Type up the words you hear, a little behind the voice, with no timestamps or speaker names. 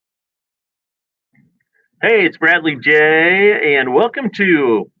Hey, it's Bradley J, and welcome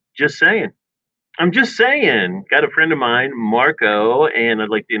to Just Saying. I'm just saying. Got a friend of mine, Marco, and I'd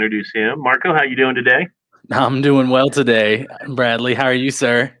like to introduce him. Marco, how you doing today? I'm doing well today, Bradley. How are you,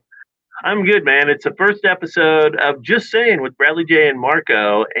 sir? I'm good, man. It's the first episode of Just Saying with Bradley J and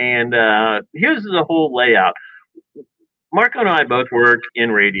Marco, and here's the whole layout. Marco and I both work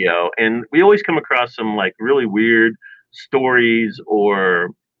in radio, and we always come across some like really weird stories or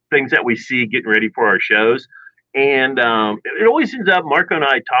things that we see getting ready for our shows. And it always ends up Marco and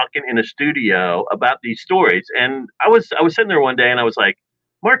I talking in a studio about these stories. And I was sitting there one day, and I was like,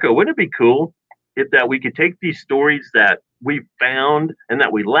 Marco, wouldn't it be cool if that we could take these stories that we found and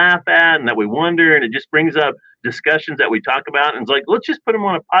that we laugh at and that we wonder, and it just brings up discussions that we talk about, and it's like, let's just put them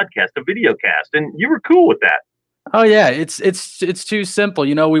on a podcast, a video cast. And you were cool with that. Oh yeah, it's too simple.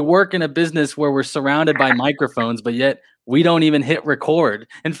 We work in a business where we're surrounded by microphones, but yet we don't even hit record.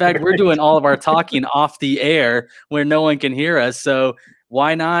 In fact, we're doing all of our talking off the air where no one can hear us. So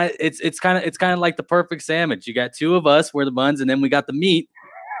why not? It's kind of like the perfect sandwich. You got two of us, we're the buns, and then we got the meat.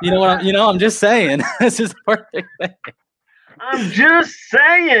 I'm just saying. This is perfect thing. I'm just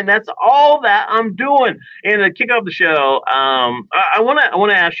saying that's all that I'm doing. And to kick off the show, I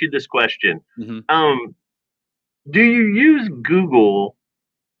want to ask you this question. Mhm. Do you use Google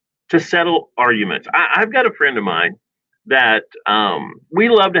to settle arguments? I've got a friend of mine that we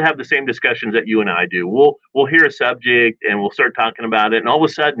love to have the same discussions that you and I do. We'll hear a subject and we'll start talking about it, and all of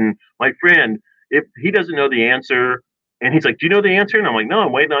a sudden, my friend, if he doesn't know the answer, and he's like, "Do you know the answer?" And I'm like, "No,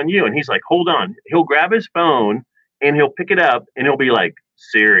 I'm waiting on you." And he's like, "Hold on." He'll grab his phone and he'll pick it up and he'll be like,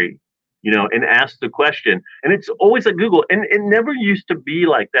 "Siri," and ask the question. And it's always like Google. And it never used to be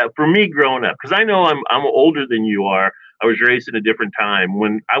like that for me growing up, because I know I'm older than you are. I was raised in a different time.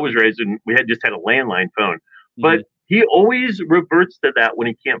 When I was raised, we had just had a landline phone. But Mhm. he always reverts to that when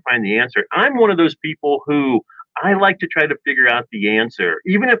he can't find the answer. I'm one of those people who I like to try to figure out the answer.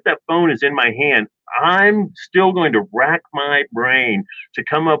 Even if that phone is in my hand, I'm still going to rack my brain to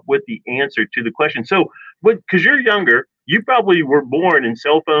come up with the answer to the question. So, because you're younger, you probably were born and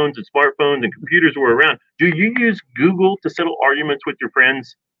cell phones and smartphones and computers were around. Do you use Google to settle arguments with your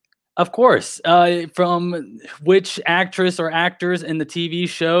friends? Of course, from which actress or actors in the TV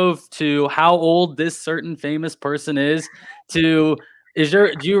show to how old this certain famous person is, to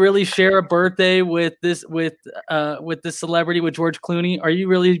do you really share a birthday with this celebrity, with George Clooney? Are you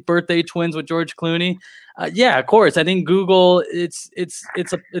really birthday twins with George Clooney? Yeah, of course. I think Google, it's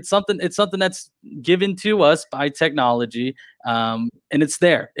something that's given to us by technology, and it's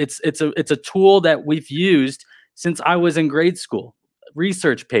there. It's a tool that we've used since I was in grade school.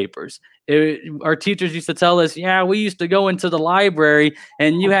 Research papers. Our teachers used to tell us, yeah, we used to go into the library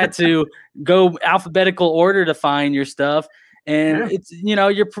and you had to go alphabetical order to find your stuff. And Yeah. it's,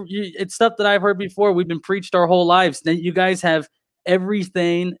 it's stuff that I've heard before. We've been preached our whole lives. Then you guys have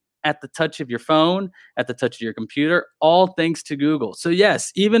everything at the touch of your phone, at the touch of your computer, all thanks to Google. So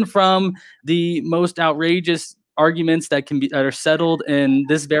yes, even from the most outrageous arguments that are settled in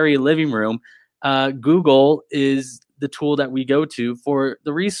this very living room, Google is the tool that we go to for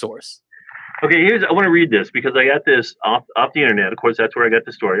the resource. Okay, I want to read this because I got this off the internet. Of course, that's where I got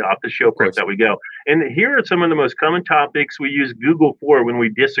the story, off the show Of prep course. that we go. And here are some of the most common topics we use Google for when we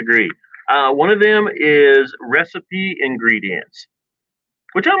disagree. One of them is recipe ingredients,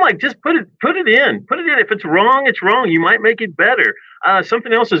 which I'm like, just put it in. If it's wrong, it's wrong. You might make it better.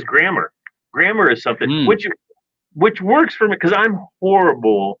 Something else is grammar. Grammar is something Mm. which works for me because I'm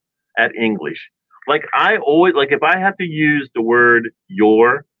horrible at English. Like I always like if I have to use the word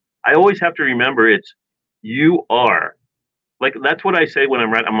your, I always have to remember it's you are. Like that's what I say when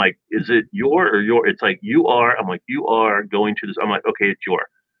I'm writing. I'm like, is it your or your? It's like you are. I'm like, you are going to this. I'm like, okay, it's your.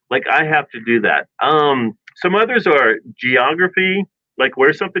 Like I have to do that. Some others are geography, like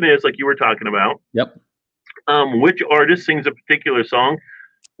where something is, like you were talking about. Yep. Which artist sings a particular song,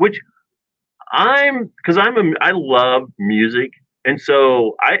 which I love music, and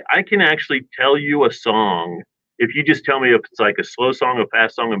so I can actually tell you a song if you just tell me if it's like a slow song, a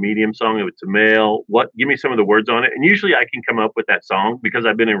fast song, a medium song, if it's a male, what give me some of the words on it. And usually I can come up with that song because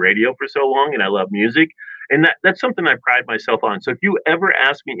I've been in radio for so long and I love music. And that's something I pride myself on. So if you ever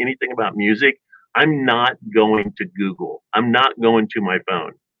ask me anything about music, I'm not going to Google. I'm not going to my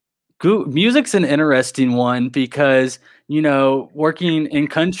phone. Music's an interesting one because, working in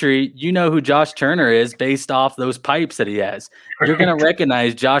country, you know who Josh Turner is based off those pipes that he has. You're going to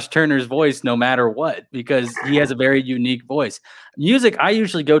recognize Josh Turner's voice no matter what because he has a very unique voice. Music, I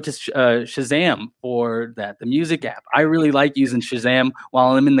usually go to Shazam for that, the music app. I really like using Shazam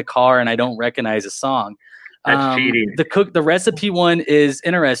while I'm in the car and I don't recognize a song. That's cheating. The recipe one is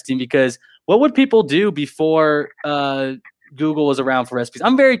interesting because What would people do before Google was around for recipes?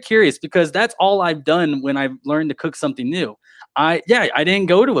 I'm very curious because that's all I've done when I've learned to cook something new. I didn't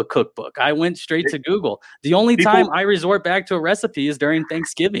go to a cookbook. I went straight to Google. The only time I resort back to a recipe is during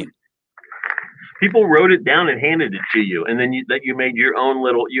Thanksgiving. People wrote it down and handed it to you, and then you made your own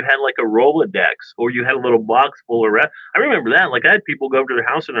little. You had like a Rolodex, or you had a little box full of. I remember that. Like I had people go over to their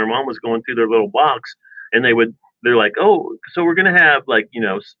house, and their mom was going through their little box, and they're like, "Oh, so we're gonna have like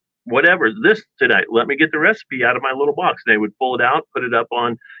whatever this tonight. Let me get the recipe out of my little box." And they would pull it out, put it up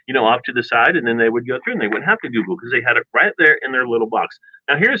on off to the side, and then they would go through, and they wouldn't have to Google because they had it right there in their little box.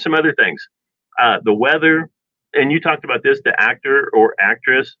 Now here's some other things: the weather. And you talked about this, the actor or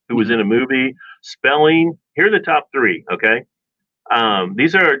actress who was in a movie, spelling. Here are the top three, okay?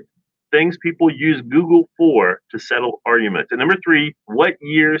 These are things people use Google for to settle arguments. And number three, what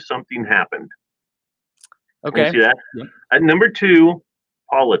year something happened. Okay. You see that? Yeah. At number two,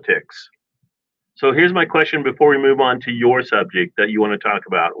 politics. So here's my question before we move on to your subject that you want to talk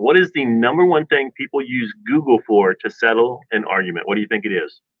about. What is the number one thing people use Google for to settle an argument? What do you think it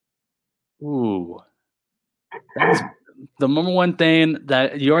is? Ooh. That's the number one thing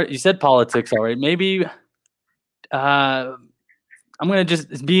that you said politics already. Maybe I'm gonna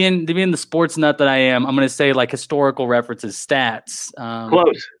just being the sports nut that I am. I'm gonna say like historical references, stats.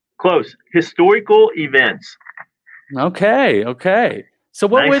 Close. Historical events. Okay. So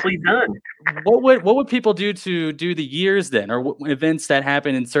nicely done. What would people do to do the years then, or events that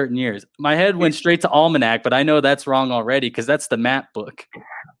happen in certain years? My head went straight to almanac, but I know that's wrong already because that's the map book.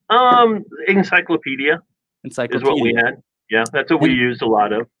 Encyclopedia. Is what we had. Yeah, that's what we used a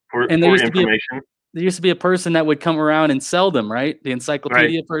lot of for information. There used to be a person that would come around and sell them, right? The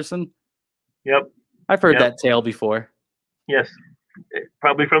encyclopedia person. Yep. I've heard that tale before. Yes.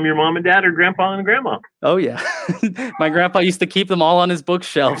 Probably from your mom and dad or grandpa and grandma. Oh, yeah. My grandpa used to keep them all on his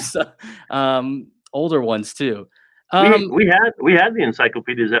bookshelves. Older ones, too. We had the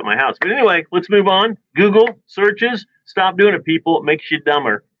encyclopedias at my house. But anyway, let's move on. Google searches. Stop doing it, people. It makes you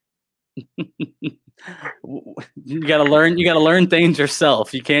dumber. You gotta learn things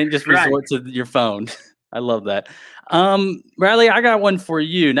yourself. You can't just resort to your phone. I love that. Riley, I got one for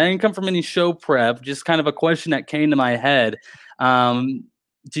you. Now, it didn't come from any show prep, just kind of a question that came to my head. Do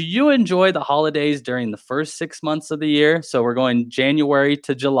you enjoy the holidays during the first 6 months of the year? So we're going January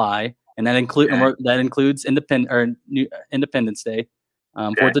to July, and that includes Independence Day,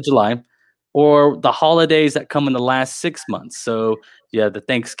 4th of July, or the holidays that come in the last 6 months. So you have the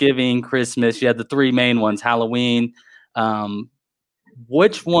Thanksgiving, Christmas, you have the three main ones, Halloween.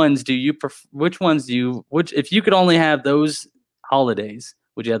 Which ones do you if you could only have those holidays,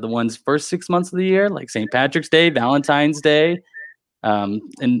 would you have the ones first 6 months of the year, like St. Patrick's Day, Valentine's Day,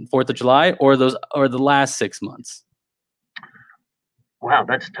 and 4th of July, or the last 6 months? Wow,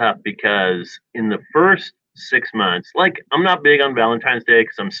 that's tough because in the first 6 months, like I'm not big on Valentine's Day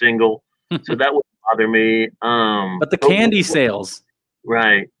because I'm single. So that would bother me. But the candy sales.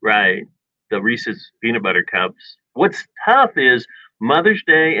 Right. The Reese's peanut butter cups. What's tough is Mother's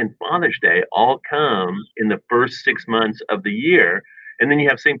Day and Father's Day all come in the first 6 months of the year. And then you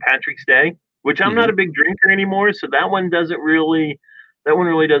have St. Patrick's Day, which I'm not a big drinker anymore. So that one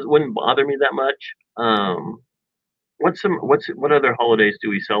wouldn't bother me that much. What other holidays do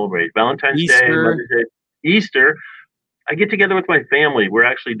we celebrate? Valentine's Day, Mother's Day, Easter. I get together with my family. We're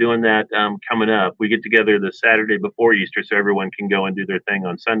actually doing that coming up. We get together the Saturday before Easter so everyone can go and do their thing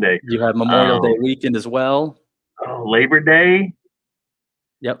on Sunday. You have Memorial Day weekend as well. Labor Day.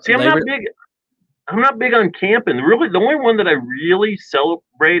 Yep. See, I'm not big on camping. Really, the only one that I really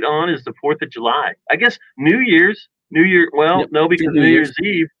celebrate on is the 4th of July. I guess New Year's. No, because New Year's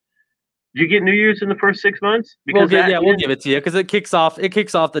Eve. Do you get New Year's in the first 6 months? We'll give it to you because it kicks off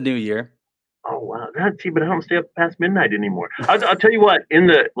the new year. Oh wow, but I don't stay up past midnight anymore. I'll tell you what.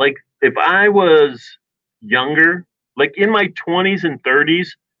 If I was younger, like in my 20s and 30s,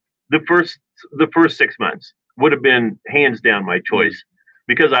 the first 6 months would have been hands down my choice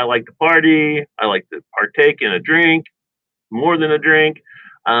because I like to party. I like to partake in a drink, more than a drink.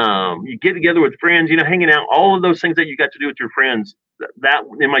 You get together with friends, hanging out, all of those things that you got to do with your friends. That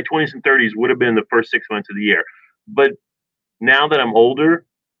in my 20s and 30s would have been the first 6 months of the year. But now that I'm older,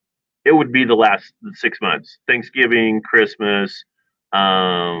 it would be the last 6 months: Thanksgiving, Christmas,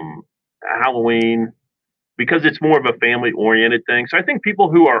 Halloween, because it's more of a family-oriented thing. So I think people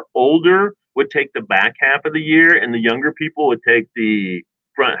who are older would take the back half of the year, and the younger people would take the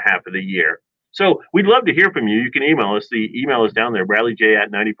front half of the year. So we'd love to hear from you. You can email us. The email is down there,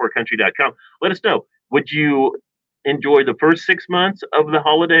 bradleyj@94country.com. Let us know. Would you enjoy the first 6 months of the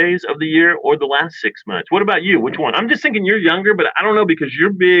holidays of the year or the last 6 months? What about you? Which one? I'm just thinking you're younger, but I don't know because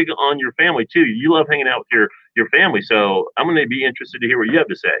you're big on your family too. You love hanging out with your family, so I'm going to be interested to hear what you have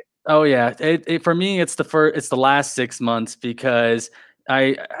to say. Oh yeah, for me it's the last 6 months because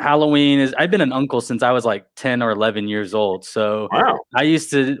Halloween is I've been an uncle since I was like 10 or 11 years old. So Wow. I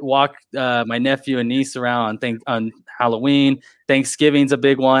used to walk my nephew and niece around on Halloween. Thanksgiving's a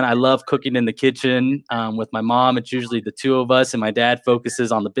big one. I love cooking in the kitchen with my mom. It's usually the two of us, and my dad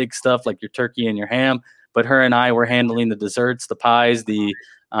focuses on the big stuff like your turkey and your ham. But her and I were handling the desserts, the pies, the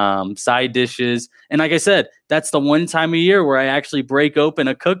side dishes. And like I said, that's the one time a year where I actually break open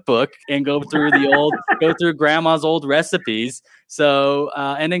a cookbook and go through grandma's old recipes. So,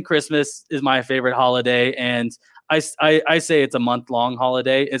 and then Christmas is my favorite holiday. And I say it's a month-long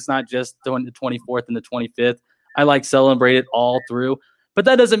holiday. It's not just the 24th and the 25th. I like celebrate it all through. But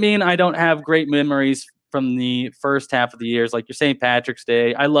that doesn't mean I don't have great memories from the first half of the years, like your St. Patrick's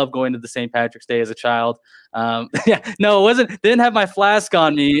Day. I love going to the St. Patrick's Day as a child. Yeah, no, it wasn't. Didn't have my flask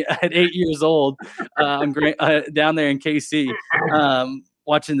on me at 8 years old. I'm great down there in KC,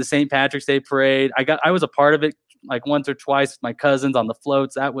 watching the St. Patrick's Day parade. I was a part of it like once or twice with my cousins on the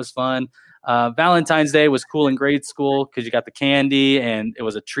floats. That was fun. Valentine's Day was cool in grade school because you got the candy and it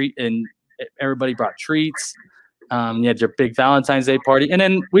was a treat, and everybody brought treats. You had your big Valentine's Day party, and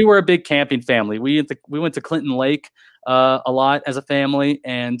then we were a big camping family. We went to Clinton Lake a lot as a family,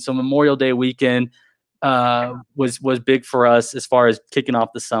 and so Memorial Day weekend was big for us as far as kicking off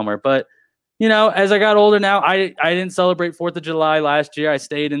the summer. But as I got older now, I didn't celebrate 4th of July last year. I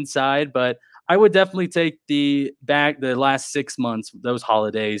stayed inside, but I would definitely take the last 6 months, those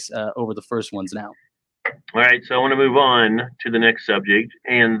holidays, over the first ones now. All right, so I want to move on to the next subject,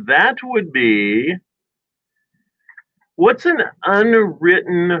 and that would be, what's an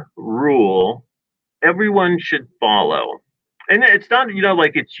unwritten rule everyone should follow? And it's not,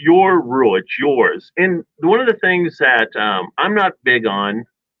 like it's your rule, it's yours. And one of the things that I'm not big on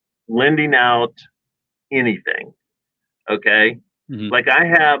lending out anything. Okay. Mhm. Like I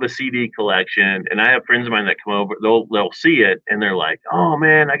have a CD collection, and I have friends of mine that come over. They'll see it, and they're like, "Oh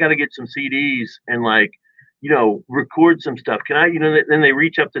man, I got to get some CDs and record some stuff. Can I?" Then they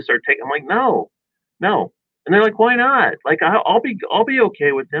reach up to start taking. I'm like, "No, no," and they're like, "Why not?" Like I'll be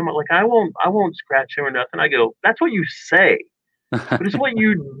okay with them. Like I won't scratch them or nothing. I go, "That's what you say, but it's what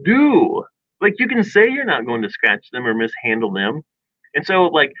you do. Like you can say you're not going to scratch them or mishandle them." And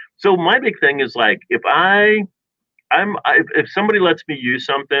so my big thing is like if somebody lets me use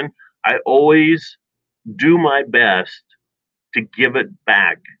something, I always do my best to give it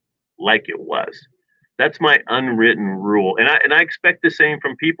back like it was. That's my unwritten rule, and I expect the same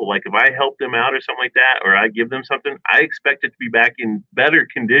from people. Like if I help them out or something like that, or I give them something, I expect it to be back in better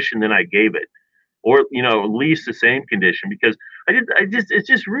condition than I gave it, or at least the same condition. Because it's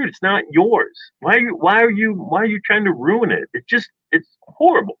just rude. It's not yours. Why are you trying to ruin it? It's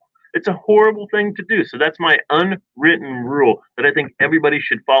horrible. It's a horrible thing to do. So that's my unwritten rule that I think everybody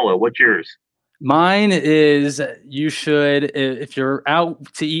should follow. What's yours? Mine is you should, if you're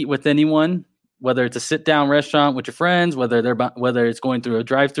out to eat with anyone, whether it's a sit-down restaurant with your friends, whether it's going through a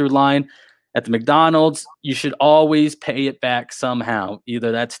drive-through line at the McDonald's, you should always pay it back somehow.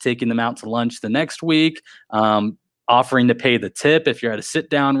 Either that's taking them out to lunch the next week, offering to pay the tip if you're at a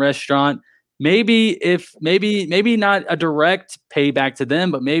sit-down restaurant. Maybe not a direct payback to them,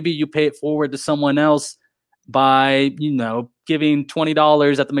 but maybe you pay it forward to someone else by giving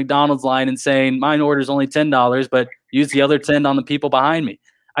 $20 at the McDonald's line and saying mine order is only $10, but use the other 10 on the people behind me.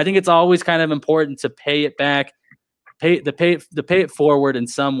 I think it's always kind of important to pay it back, pay it forward in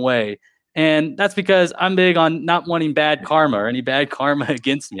some way. And that's because I'm big on not wanting bad karma or any bad karma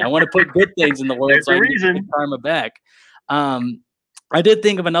against me. I want to put good things in the world so I can get good karma back. I did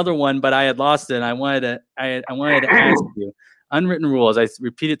think of another one, but I had lost it. And I wanted to ask you. Unwritten rules. I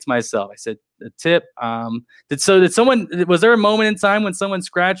repeat it to myself. I said the tip. Was there a moment in time when someone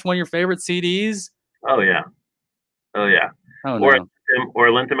scratched one of your favorite CDs? Oh yeah. Oh yeah. Oh no. Or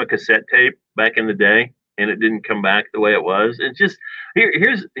I lent them a cassette tape back in the day, and it didn't come back the way it was. It's just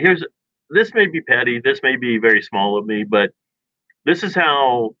here's this may be petty. This may be very small of me, but this is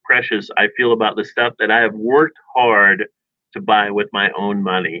how precious I feel about the stuff that I have worked hard to buy with my own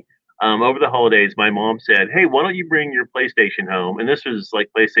money. Over the holidays, my mom said, "Hey, why don't you bring your PlayStation home?" And this was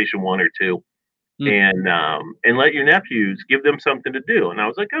like PlayStation 1 or 2, and let your nephews, give them something to do. And I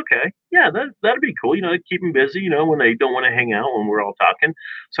was like, "Okay, yeah, that'd be cool. Keep them busy. When they don't want to hang out when we're all talking."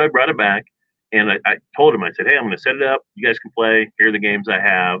 So I brought it back, and I told him, I said, "Hey, I'm going to set it up. You guys can play. Here are the games I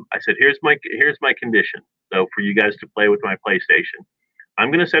have." I said, "Here's my condition, though, for you guys to play with my PlayStation.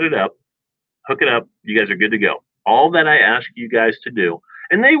 I'm going to set it up, hook it up. You guys are good to go." all that I ask you guys to do,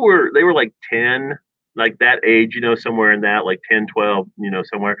 and they were like 10, like that age, somewhere in that, like 10, 12,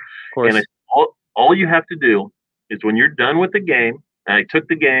 somewhere. Of And course. all you have to do is when you're done with the game, and I took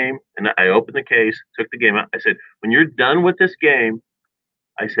the game and I opened the case, took the game out. I said, when you're done with this game,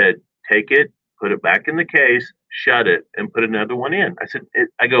 I said, take it, put it back in the case, shut it, and put another one in. I said,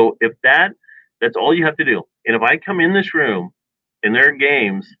 I go, if that's all you have to do. And if I come in this room and there are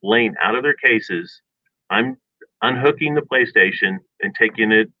games laying out of their cases, I'm unhooking the PlayStation and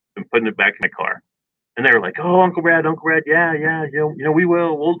taking it and putting it back in my car. And they were like, "Oh, Uncle Brad, yeah, yeah, we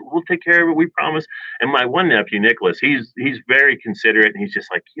will. We'll take care of it. We promise." And my one nephew, Nicholas, he's very considerate, and he's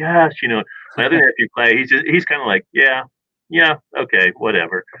just like, "Yes, My other nephew, Clay, he's kind of like, "Yeah, yeah, okay,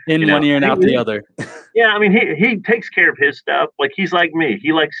 whatever." In one ear and out the other. Yeah, I mean, he takes care of his stuff. Like he's like me.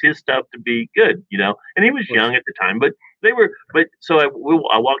 He likes his stuff to be good, And he was young at the time, but they were. But so I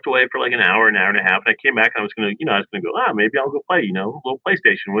walked away for like an hour and a half, and I came back. And I was gonna, go. Maybe I'll go play, a little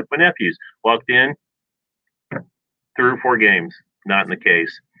PlayStation with my nephews. Walked in, 3 or 4 games, not in the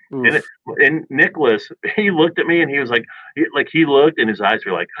case. And Nicholas, he looked at me and he was like he looked and his eyes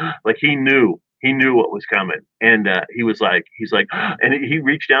were like he knew what was coming. And he's like, and he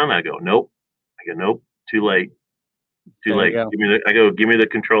reached down. And I go, nope. Nope, too late. Too late. Give me the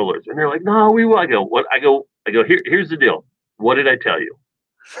controllers. And they're like, no, we will. I go, what? I go, here's the deal. What did I tell you?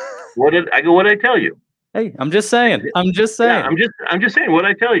 What did I tell you? Hey, I'm just saying. Yeah, I'm just saying what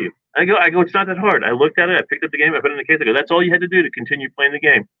I tell you. I go, it's not that hard. I looked at it, I picked up the game, I put it in the case. I go, that's all you had to do to continue playing the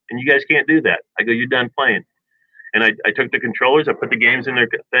game. And you guys can't do that. I go, you're done playing. And I took the controllers, I put the games in their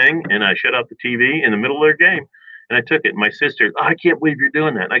thing, and I shut off the TV in the middle of their game. And I took it. My sister, I can't believe you're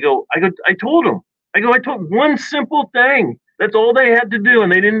doing that. And I told them. I told one simple thing. That's all they had to do, and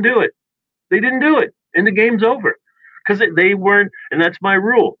they didn't do it. They didn't do it. And the game's over. Because they weren't, and that's my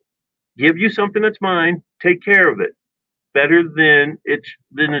rule. Give you something that's mine, take care of it. Better than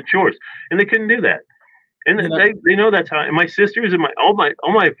it's yours. And they couldn't do that. And they know that's how. And my sisters and all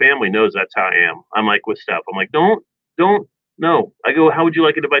my family knows that's how I am. I'm like with stuff. I'm like, don't no. I go, how would you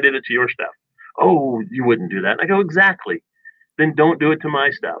like it if I did it to your stuff? Oh, you wouldn't do that. I go, exactly. Then don't do it to my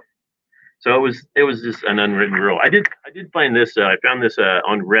stuff. So it was just an unwritten rule. I did find this. I found this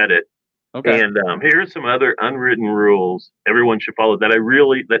on Reddit. Okay. And here are some other unwritten rules everyone should follow that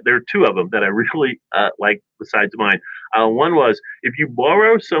there are 2 of them that I really like besides mine. One was, if you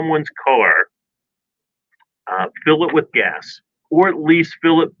borrow someone's car, fill it with gas, or at least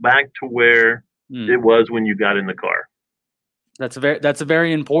fill it back to where it was when you got in the car. That's a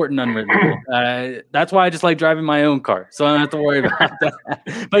very important unwritten rule. That's why I just like driving my own car, so I don't have to worry about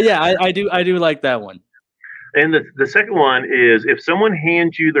that. But yeah, I do like that one. And the second one is, if someone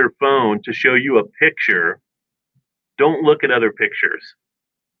hands you their phone to show you a picture, don't look at other pictures.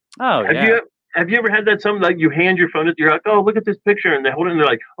 Oh, Have you ever had that? Something like you hand your phone, you're like, oh, look at this picture, and they hold it, and they're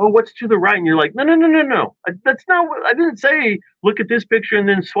like, oh, what's to the right? And you're like, no. That's not what I didn't say. Look at this picture and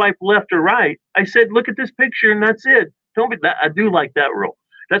then swipe left or right. I said, look at this picture and that's it. Don't be that. I do like that rule.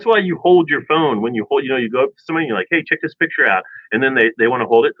 That's why you hold your phone when you hold. You go up to somebody, and you're like, hey, check this picture out, and then they want to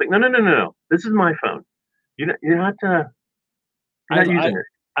hold it. It's like, no. This is my phone. You're not using it.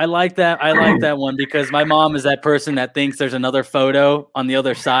 I like that. I like that one because my mom is that person that thinks there's another photo on the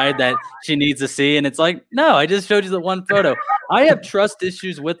other side that she needs to see. And it's like, no, I just showed you the one photo. I have trust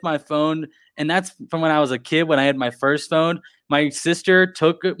issues with my phone. And that's from when I was a kid, when I had my first phone. My sister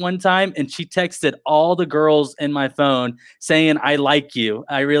took it one time and she texted all the girls in my phone saying, I like you.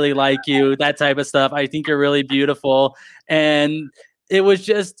 I really like you. That type of stuff. I think you're really beautiful. And it was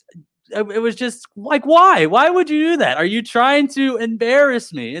just like, why? Why would you do that? Are you trying to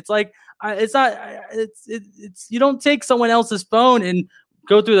embarrass me? It's like, it's not, it's, you don't take someone else's phone and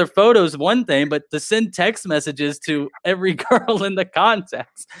go through their photos, one thing, but to send text messages to every girl in the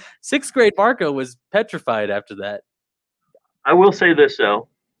contacts. 6th grade Marco was petrified after that. I will say this though.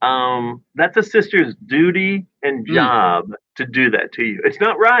 That's a sister's duty and job to do that to you. It's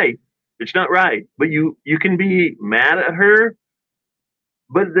not right. But you can be mad at her.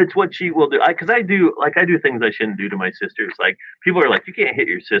 But that's what she will do. Because I do things I shouldn't do to my sisters. Like, people are like, you can't hit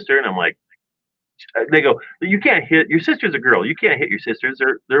your sister, and I'm like, they go, you can't hit your sister's a girl. You can't hit your sisters.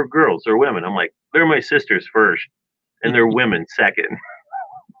 They're girls. They're women. I'm like, they're my sisters first, and they're women second.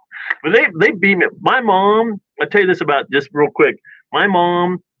 But they beat me. My mom. I'll tell you this about just real quick. My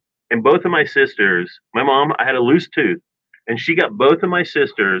mom and both of my sisters. My mom, I had a loose tooth, and she got both of my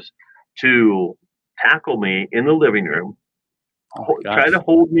sisters to tackle me in the living room. Try to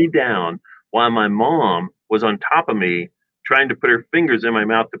hold me down while my mom was on top of me trying to put her fingers in my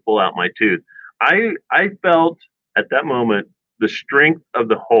mouth to pull out my tooth. I felt at that moment the strength of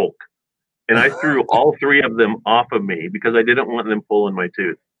the Hulk and I threw all three of them off of me because I didn't want them pulling my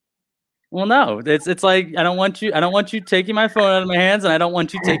tooth. Well, no, it's like I don't want you taking my phone out of my hands, and I don't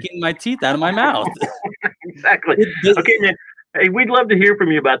want you taking my teeth out of my mouth. Exactly. Okay, man. Hey, we'd love to hear from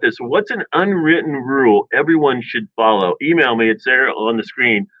you about this. What's an unwritten rule everyone should follow? Email me. It's there on the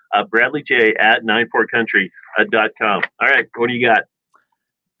screen. BradleyJ at 94country.com. All right, what do you got?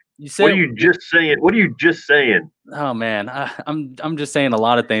 You said, what are you just saying? What are you just saying? Oh man, I'm just saying a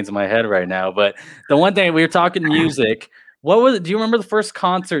lot of things in my head right now. But the one thing, we were talking music. What was it? Do you remember the first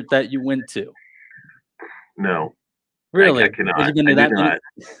concert that you went to? No. Really? I cannot. Have you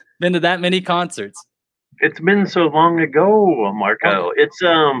been to that many concerts? It's been so long ago, Marco. Oh. It's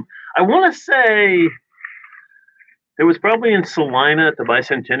I want to say it was probably in Salina at the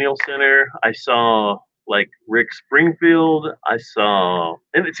Bicentennial Center. I saw like Rick Springfield. I saw,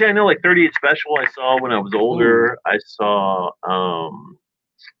 and see, I know like 38 Special. I saw when I was older. Ooh. I saw.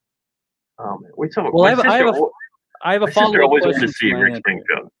 Wait, so well, my sister. I have a my sister always wanted to see Rick answer.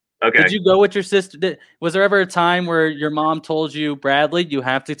 Springfield. Okay. Did you go with your sister? Was there ever a time where your mom told you, Bradley, you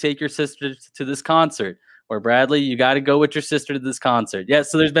have to take your sister to this concert? Or Bradley, you got to go with your sister to this concert?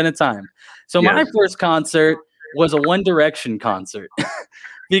 Yes, so there's been a time. So my first concert was a One Direction concert.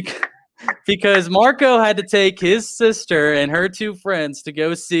 Because Marco had to take his sister and her two friends to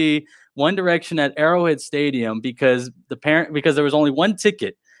go see One Direction at Arrowhead Stadium because there was only one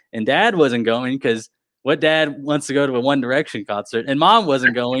ticket, and Dad wasn't going because what dad wants to go to a One Direction concert, and Mom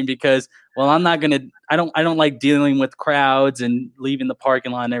wasn't going because, well, I don't like dealing with crowds and leaving the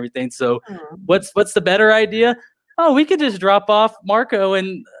parking lot and everything. So what's the better idea? Oh, we could just drop off Marco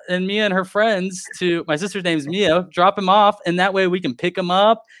and Mia and her friends to, my sister's name's Mia, drop him off, and that way we can pick him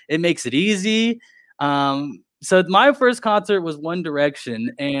up. It makes it easy. So my first concert was One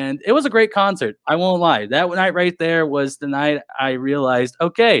Direction, and it was a great concert. I won't lie. That night right there was the night I realized,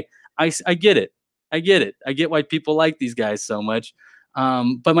 okay, I get it. I get it. I get why people like these guys so much.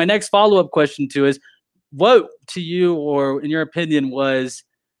 But my next follow-up question to is, what to you, or in your opinion, was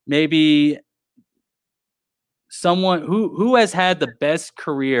maybe someone who has had the best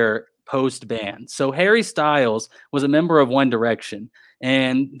career post-band? So Harry Styles was a member of One Direction,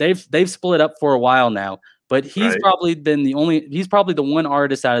 and they've split up for a while now. But he's probably the one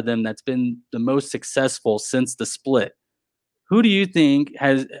artist out of them that's been the most successful since the split. Who do you think,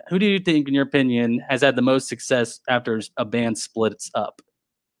 in your opinion, has had the most success after a band splits up?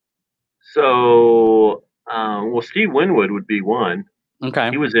 So, well, Steve Winwood would be one.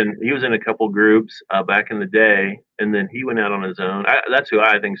 Okay. He was in a couple groups back in the day, and then he went out on his own. That's who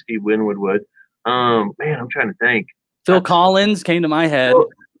I think Steve Winwood would. Man, I'm trying to think. Phil Collins came to my head.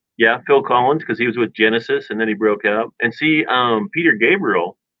 Phil Collins, because he was with Genesis, and then he broke up. And see, Peter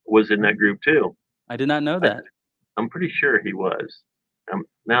Gabriel was in that group too. I did not know that. I'm pretty sure he was.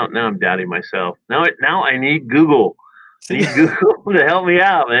 Now I'm doubting myself. Now I need Google. I need Google to help me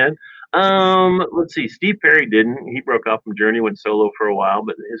out, man. Let's see. Steve Perry didn't. He broke off from Journey, went solo for a while,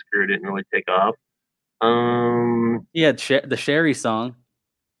 but his career didn't really take off. He had the Sherry song.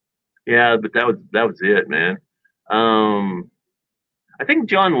 Yeah, but that was it, man. I think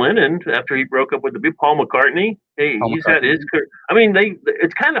John Lennon, after he broke up with Paul McCartney, he's had his career. I mean,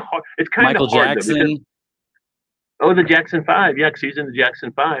 it's kind of hard. It's kind of hard. Michael Jackson. Oh, the Jackson 5. Yeah, because he's in the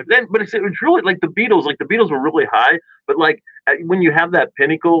Jackson 5. But it was really like the Beatles. Like the Beatles were really high. But like when you have that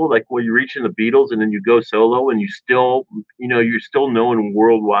pinnacle, like where you reach in the Beatles and then you go solo and you still, you're still known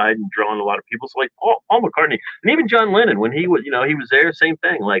worldwide and drawing a lot of people. So like Paul McCartney and even John Lennon, when he was, he was there, same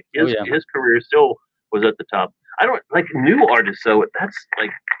thing. Like his career still was at the top. I don't like new artists, so that's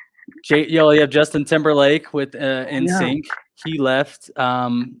like. You have Justin Timberlake with NSYNC. He left.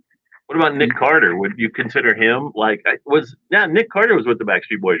 What about Nick Carter? Would you consider him Nick Carter was with the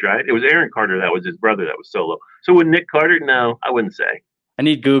Backstreet Boys, right? It was Aaron Carter that was his brother that was solo. So with Nick Carter, no, I wouldn't say. I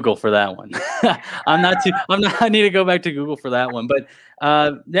need Google for that one. I need to go back to Google for that one. But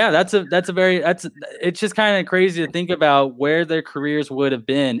it's just kind of crazy to think about where their careers would have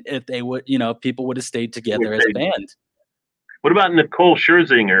been if they would, people would have stayed together as a band. What about Nicole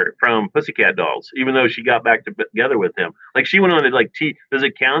Scherzinger from Pussycat Dolls? Even though she got back together with him, like she went on to like does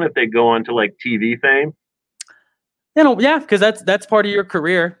it count if they go on to like TV fame? Because that's part of your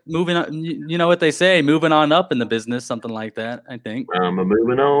career. Moving on, you know what they say, moving on up in the business, something like that. I think. I'm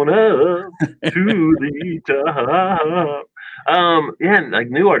moving on up to the top.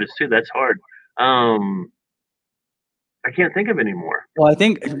 Like new artists too. That's hard. I can't think of any more. Well, I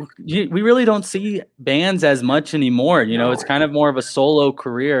think we really don't see bands as much anymore. It's kind of more of a solo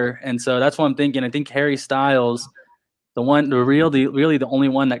career. And so that's what I'm thinking. I think Harry Styles, really the only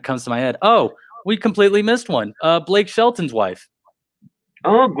one that comes to my head. Oh, we completely missed one. Blake Shelton's wife.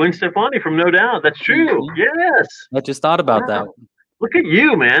 Oh, Gwen Stefani from No Doubt. That's true. Mhm. Yes. I just thought about that. Wow. Look at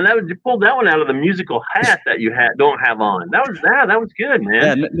you, man. You pulled that one out of the musical hat that you don't have on. That was good,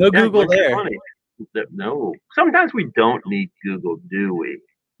 man. Yeah, no Yeah, Google Gwen there. Stefani. No. Sometimes we don't need Google, do we?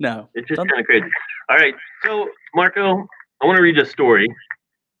 No. It's just kind of crazy. All right. So, Marco, I want to read a story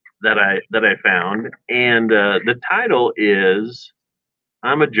that I found, and the title is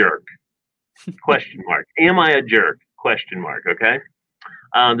 "I'm a jerk?" Question mark. Am I a jerk? Question mark. Okay.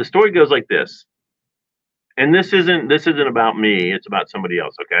 The story goes like this, and this isn't about me. It's about somebody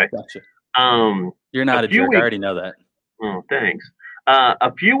else. Okay. Gotcha. Um, You're a not a few jerk. I weeks. already know that. Oh, thanks.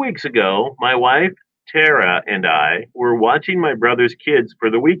 A few weeks ago, my wife Tara and I were watching my brother's kids for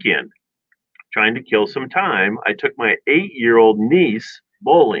the weekend. Trying to kill some time, I took my 8-year-old niece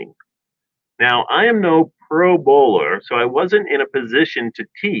bowling. Now, I am no pro bowler, so I wasn't in a position to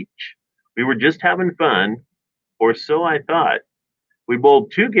teach. We were just having fun, or so I thought. We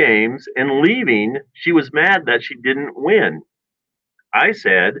bowled 2 games, and leaving, she was mad that she didn't win. I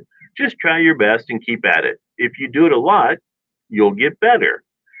said, just try your best and keep at it. If you do it a lot, you'll get better.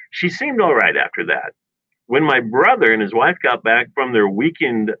 She seemed all right after that. When my brother and his wife got back from their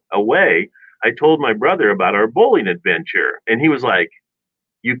weekend away, I told my brother about our bowling adventure, and he was like,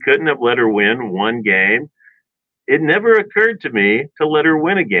 you couldn't have let her win 1 game? It never occurred to me to let her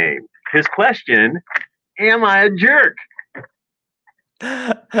win a game. His question, am I a jerk?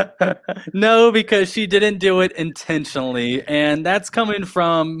 No, because she didn't do it intentionally, and that's coming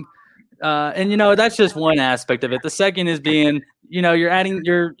from and that's just one aspect of it. The second is being, you're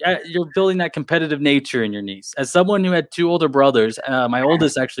building that competitive nature in your niece. As someone who had 2 older brothers, my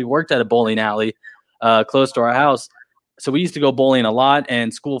oldest actually worked at a bowling alley close to our house, so we used to go bowling a lot,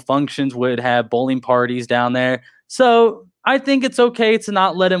 and school functions would have bowling parties down there. So I think it's okay to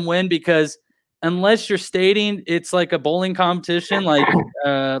not let him win, because unless you're stating it's like a bowling competition, like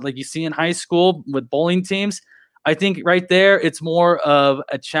you see in high school with bowling teams, I think right there it's more of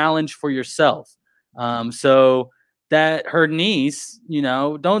a challenge for yourself. So that her niece,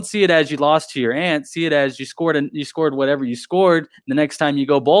 don't see it as you lost to your aunt. See it as you scored whatever you scored. The next time you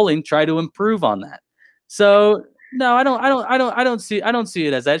go bowling, try to improve on that. So no, I don't see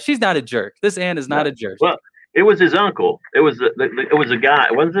it as that. She's not a jerk. This aunt is No. not a jerk. Well, it was his uncle. It was a guy.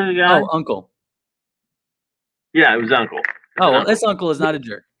 Wasn't it a guy? Oh, uncle. Yeah, it was uncle. Oh, well, this uncle is not a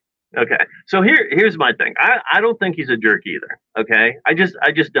jerk. Okay. So here's my thing. I don't think he's a jerk either. Okay. I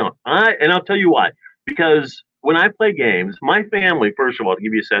just don't. And I'll tell you why. Because when I play games, my family, first of all, to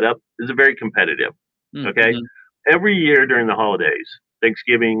give you a setup, is a very competitive. Okay. Mm-hmm. Every year during the holidays,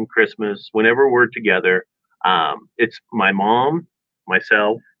 Thanksgiving, Christmas, whenever we're together, it's my mom,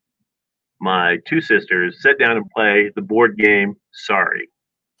 myself, my 2 sisters sit down and play the board game. Sorry.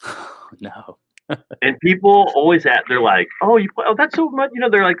 No. And people always they're like, oh, you play, oh, that's so much,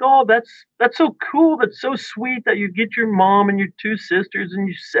 they're like, oh, that's so cool, that's so sweet that you get your mom and your 2 sisters and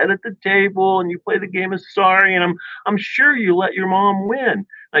you sit at the table and you play the game of Sorry, and I'm sure you let your mom win.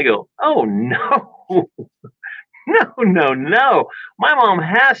 I go, oh no, no, my mom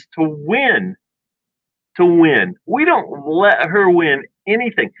has to win. We don't let her win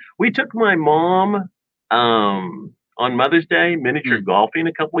anything. We took my mom on Mother's Day miniature golfing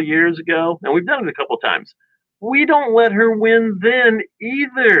a couple of years ago, and we've done it a couple of times. We don't let her win then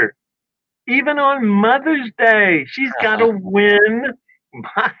either. Even on Mother's Day, she's got to win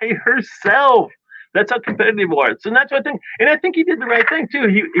by herself. That's how competitive we are. So that's what I think. And I think he did the right thing too.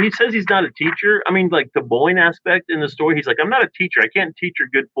 He says he's not a teacher. I mean, like the bowling aspect in the story, he's like, I'm not a teacher. I can't teach her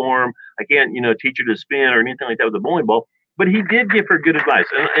good form. I can't, teach her to spin or anything like that with the bowling ball. But he did give her good advice.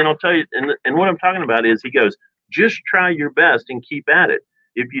 And I'll tell you, and what I'm talking about is he goes, just try your best and keep at it.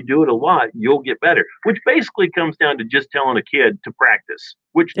 If you do it a lot, you'll get better, which basically comes down to just telling a kid to practice,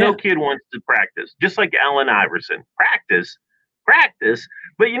 which no kid wants to practice. Just like Allen Iverson, practice.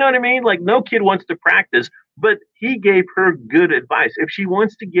 But you know what I mean? Like no kid wants to practice, but he gave her good advice. If she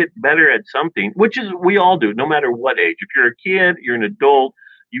wants to get better at something, which is we all do, no matter what age. If you're a kid, you're an adult,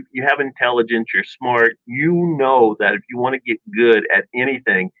 you have intelligence, you're smart, you know that if you want to get good at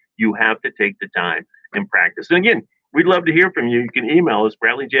anything, you have to take the time and practice. And again, we'd love to hear from you. You can email us,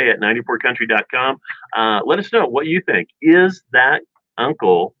 BradleyJ at 94country.com. Let us know what you think. Is that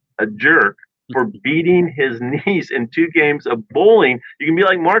uncle a jerk for beating his niece in 2 games of bowling? You can be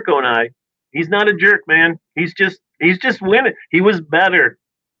like Marco and I. He's not a jerk, man. He's just winning. He was better.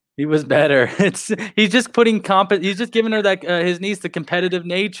 He was better. He's just he's just giving her that his niece the competitive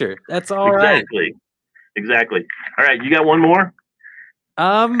nature. That's all right. Exactly. All right, you got one more?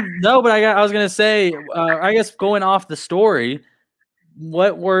 No, but I was gonna say, I guess going off the story,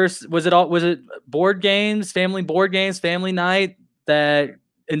 what was it board games, family night that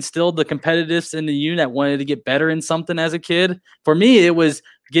instilled the competitiveness in you that wanted to get better in something as a kid? For me, it was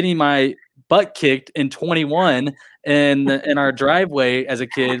getting my butt kicked in 21 in our driveway as a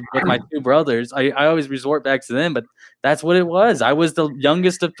kid with my two brothers. I always resort back to them, but that's what it was. I was the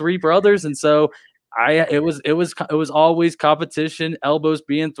youngest of three brothers, and so it was always competition, elbows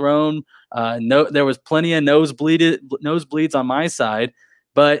being thrown. No, there was plenty of nosebleeds on my side,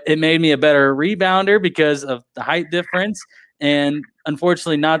 but it made me a better rebounder because of the height difference, and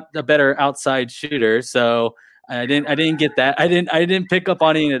unfortunately, not a better outside shooter. So I didn't get that. I didn't pick up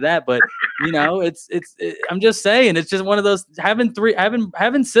on any of that, but I'm just saying, it's just one of those having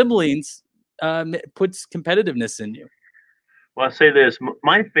siblings puts competitiveness in you. Well, I'll say this: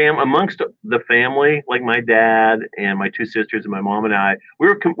 amongst the family, like my dad and my two sisters and my mom and I,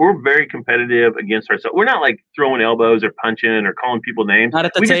 we're very competitive against ourselves. We're not like throwing elbows or punching or calling people names. Not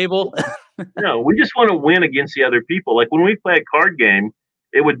at the table. No, we just want to win against the other people. Like when we play a card game,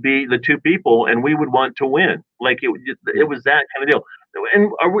 it would be the two people, and we would want to win. Like it was that kind of deal. And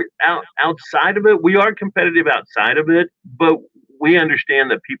are we outside of it? We are competitive outside of it, but we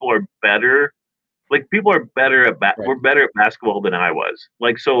understand that people are better. Like people are better at we're better at basketball than I was.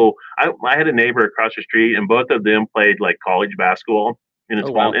 Like so, I had a neighbor across the street, and both of them played like college basketball in a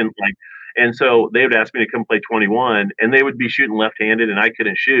small and so they would ask me to come play 21, and they would be shooting left-handed, and I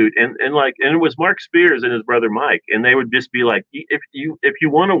couldn't shoot, and it was Mark Spears and his brother Mike, and they would just be like, if you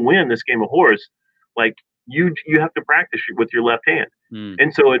want to win this game of horse, like you have to practice with your left hand.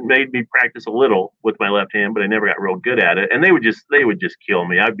 And so it made me practice a little with my left hand, but I never got real good at it. And they would just kill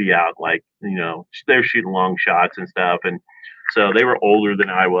me. I'd be out like, they're shooting long shots and stuff. And so they were older than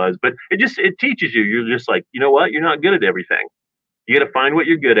I was, but it teaches you. You're just like, you know what? You're not good at everything. You got to find what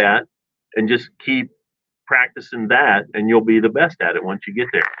you're good at and just keep practicing that, and you'll be the best at it once you get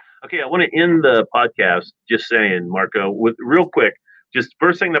there. Okay, I want to end the podcast just saying, Marco, with real quick, just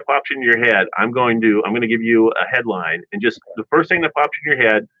first thing that pops in your head, I'm going to give you a headline, and just the first thing that pops in your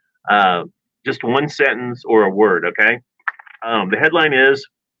head, just one sentence or a word, okay? The headline is,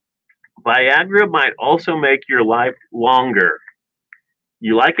 Viagra might also make your life longer.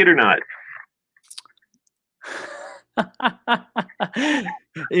 You like it or not?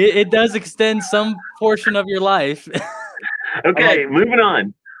 It does extend some portion of your life. Okay, moving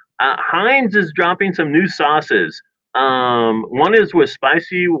on. Heinz is dropping some new sauces. One is with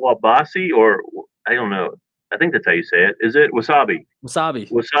spicy wabasi, or I don't know. I think that's how you say it. Is it wasabi?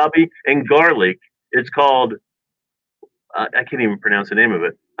 Wasabi and garlic. It's called. I can't even pronounce the name of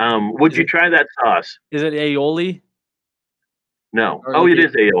it. Would you try that sauce? Is it aioli? No. It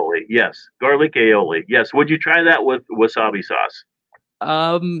is aioli. Yes, garlic aioli. Yes. Would you try that with wasabi sauce?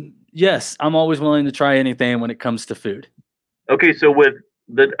 Yes. I'm always willing to try anything when it comes to food. Okay, so with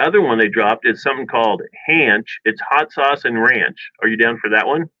the other one they dropped is something called Hanch. It's hot sauce and ranch. Are you down for that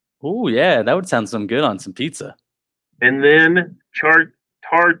one? Oh, yeah. That would sound some good on some pizza. And then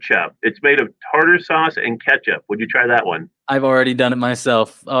tarchup. It's made of tartar sauce and ketchup. Would you try that one? I've already done it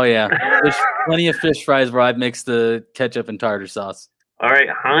myself. Oh, yeah. There's plenty of fish fries where I've mixed the ketchup and tartar sauce. All right.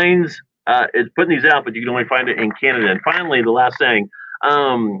 Heinz is putting these out, but you can only find it in Canada. And finally, the last thing.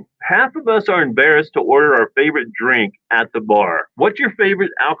 Half of us are embarrassed to order our favorite drink at the bar. What's your favorite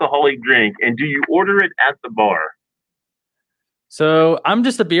alcoholic drink, and do you order it at the bar? So I'm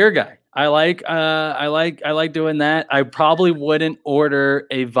just a beer guy. I like doing that. I probably wouldn't order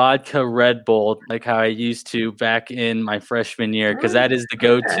a vodka Red Bull like how I used to back in my freshman year, because that is the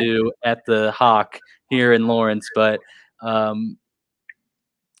go-to at the Hawk here in Lawrence. But I'm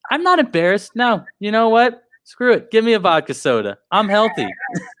not embarrassed. No, you know what? Screw it. Give me a vodka soda. I'm healthy.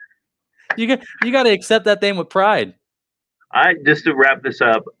 You got to accept that thing with pride. Just to wrap this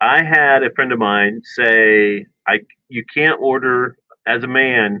up, I had a friend of mine say, you can't order, as a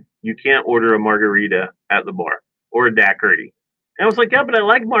man, you can't order a margarita at the bar or a daiquiri. And I was like, yeah, but I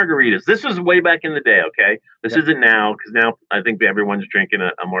like margaritas. This was way back in the day, okay? This isn't now, because now I think everyone's drinking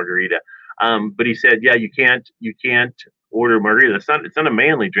a margarita. But he said, yeah, you can't order margarita. It's not a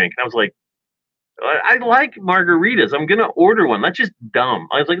manly drink. And I was like, I like margaritas. I'm gonna order one. That's just dumb.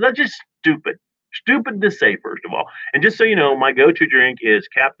 I was like, that's just stupid. Stupid to say, first of all. And just so you know, my go-to drink is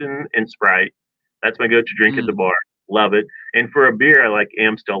Captain and Sprite. That's my go-to drink at the bar. Love it. And for a beer, I like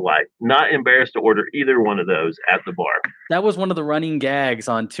Amstel Light. Not embarrassed to order either one of those at the bar. That was one of the running gags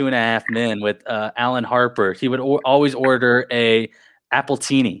on 2.5 Men with Alan Harper. He would always order a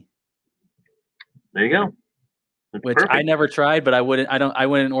appletini. There you go. That's which perfect. I never tried, but I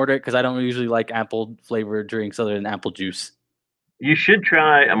wouldn't order it because I don't usually like apple flavored drinks other than apple juice. You should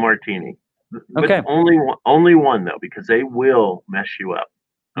try a martini. But okay. Only one though, because they will mess you up.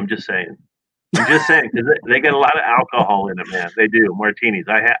 I'm just saying. I'm just saying, because they got a lot of alcohol in it, man. They do martinis.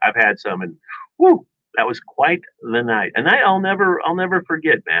 I've had some, and whoo, that was quite the night. A night I'll never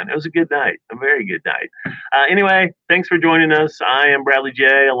forget, man. It was a good night, a very good night. Anyway, thanks for joining us. I am Bradley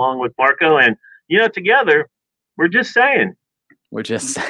J. along with Marco, and together we're just saying. We're just saying.